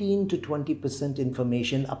 15 to 20%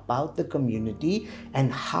 information about the community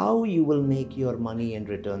and how you will make your money and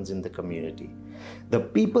returns in the community. The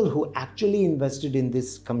people who actually invested in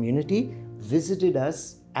this community visited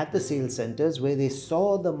us at the sales centers where they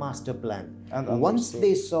saw the master plan. And once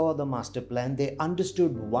they saw the master plan, they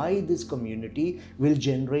understood why this community will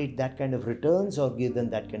generate that kind of returns or give them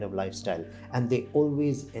that kind of lifestyle. And they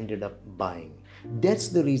always ended up buying. That's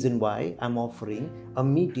the reason why I'm offering a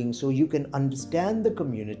meeting, so you can understand the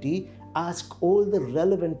community, ask all the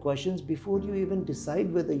relevant questions before you even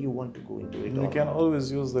decide whether you want to go into it. You can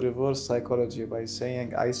always use the reverse psychology by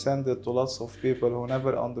saying, I send it to lots of people who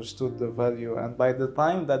never understood the value, and by the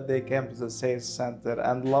time that they came to the sales center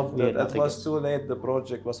and loved it, it was too late, the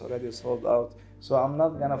project was already sold out. So I'm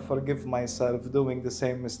not gonna forgive myself doing the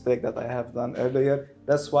same mistake that I have done earlier.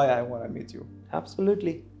 That's why I want to meet you.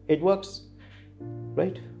 Absolutely, it works,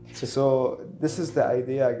 right? So this is the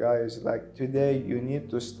idea, guys. Like, today you need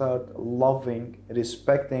to start loving,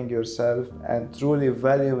 respecting yourself, and truly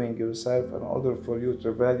valuing yourself in order for you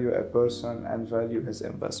to value a person and value his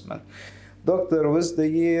investment. Doctor, with the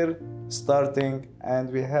year starting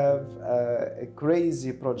and we have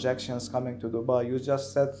crazy projections coming to Dubai, you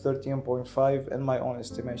just said 13.5. In my own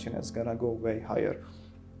estimation, it's gonna go way higher.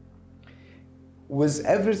 With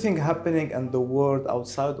everything happening in the world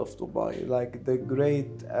outside of Dubai, like the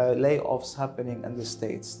great layoffs happening in the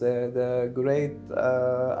States, the great,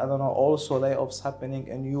 also layoffs happening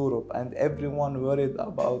in Europe, and everyone worried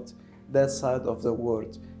about that side of the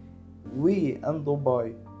world. We in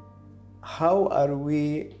Dubai, how are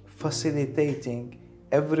we facilitating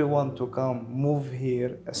everyone to come, move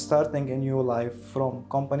here, starting a new life from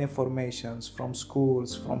company formations, from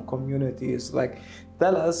schools, from communities? Like,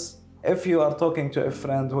 tell us, if you are talking to a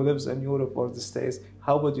friend who lives in Europe or the States,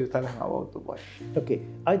 how would you tell him about Dubai? Okay,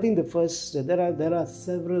 I think the first, there are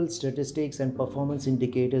several statistics and performance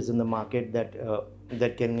indicators in the market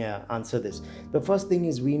that can answer this. The first thing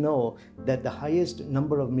is, we know that the highest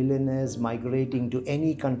number of millionaires migrating to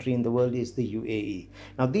any country in the world is the UAE.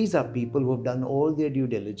 Now, these are people who have done all their due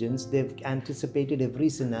diligence. They've anticipated every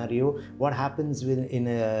scenario, what happens in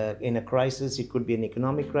a crisis. It could be an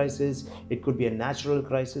economic crisis, it could be a natural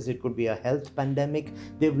crisis, it could be a health pandemic.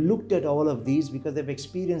 They've looked at all of these because they've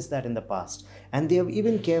experienced that in the past. And they have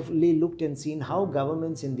even carefully looked and seen how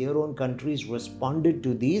governments in their own countries responded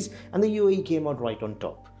to these, and the UAE came out right on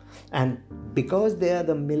top. And because they are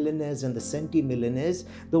the millionaires and the centi-millionaires,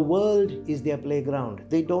 the world is their playground.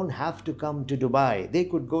 They don't have to come to Dubai. They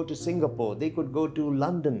could go to Singapore, they could go to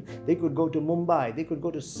London, they could go to Mumbai, they could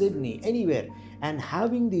go to Sydney, anywhere. And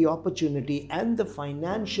having the opportunity and the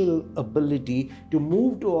financial ability to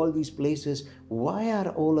move to all these places, why are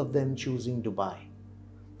all of them choosing Dubai?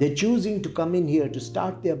 They're choosing to come in here to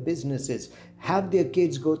start their businesses, have their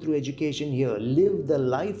kids go through education here, live the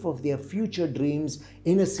life of their future dreams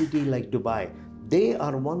in a city like Dubai. They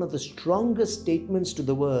are one of the strongest statements to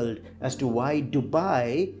the world as to why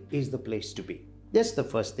Dubai is the place to be. That's the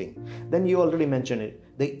first thing. Then you already mentioned it,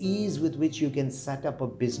 the ease with which you can set up a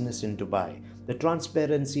business in Dubai, the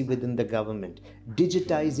transparency within the government,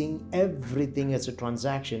 digitizing everything as a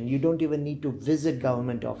transaction. You don't even need to visit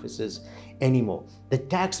government offices anymore. The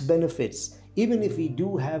tax benefits, even if we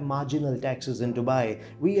do have marginal taxes in Dubai,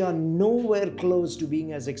 we are nowhere close to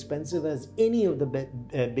being as expensive as any of the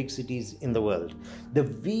big cities in the world. The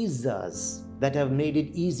visas that have made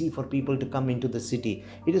it easy for people to come into the city.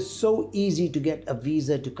 It is so easy to get a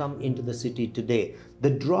visa to come into the city today.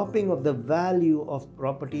 The dropping of the value of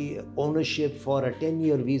property ownership for a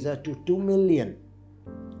 10-year visa to 2 million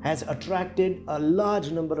has attracted a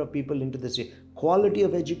large number of people into the city. Quality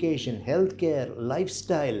of education, healthcare,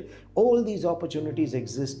 lifestyle, all these opportunities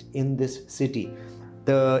exist in this city.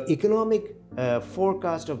 The economic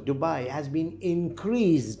forecast of Dubai has been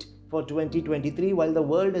increased for 2023 while the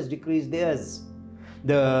world has decreased theirs.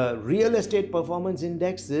 The real estate performance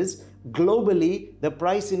indexes globally, the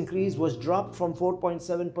price increase was dropped from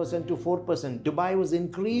 4.7% to 4%. Dubai was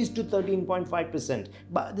increased to 13.5%.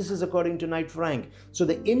 But this is according to Knight Frank. So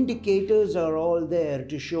the indicators are all there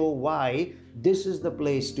to show why this is the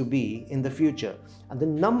place to be in the future. And the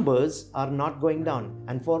numbers are not going down.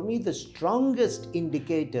 And for me, the strongest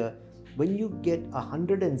indicator, when you get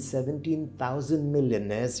 117,000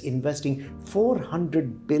 millionaires investing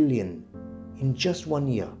 400 billion in just 1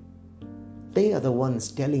 year, they are the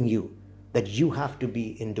ones telling you that you have to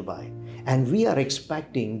be in Dubai. And we are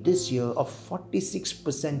expecting this year a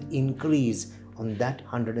 46% increase on that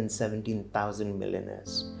 117,000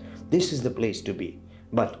 millionaires. This is the place to be.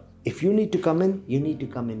 But if you need to come in, you need to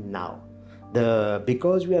come in now.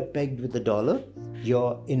 Because we are pegged with the dollar,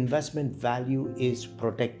 your investment value is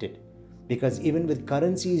protected. Because even with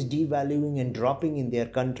currencies devaluing and dropping in their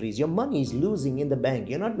countries, your money is losing in the bank.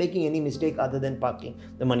 You're not making any mistake other than parking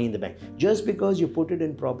the money in the bank. Just because you put it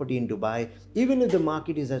in property in Dubai, even if the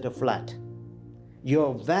market is at a flat,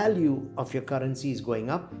 your value of your currency is going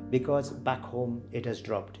up because back home it has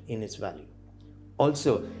dropped in its value.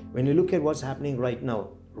 Also, when you look at what's happening right now,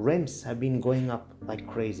 rents have been going up like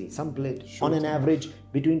crazy. Some places, on an average,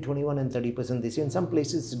 between 21 and 30% this year. In some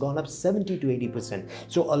places, it's gone up 70 to 80%.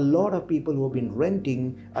 So a lot of people who have been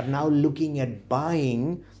renting are now looking at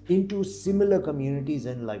buying into similar communities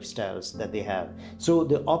and lifestyles that they have. So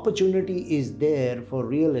the opportunity is there for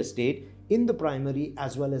real estate in the primary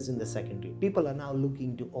as well as in the secondary. People are now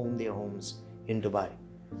looking to own their homes in Dubai.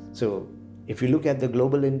 So if you look at the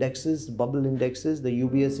global indexes, bubble indexes, the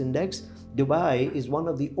UBS index, Dubai is one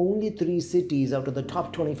of the only 3 cities out of the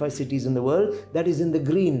top 25 cities in the world that is in the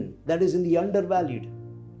green, that is in the undervalued.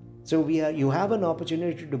 So you have an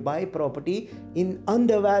opportunity to buy property in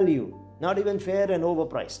undervalued, not even fair and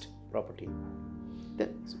overpriced property.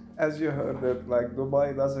 As you heard it, like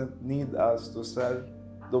Dubai doesn't need us to sell.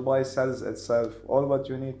 Dubai sells itself. All what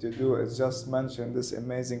you need to do is just mention this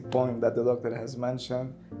amazing point that the doctor has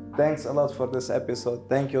mentioned. Thanks a lot for this episode.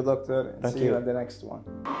 Thank you, doctor. Thank See you you in the next one.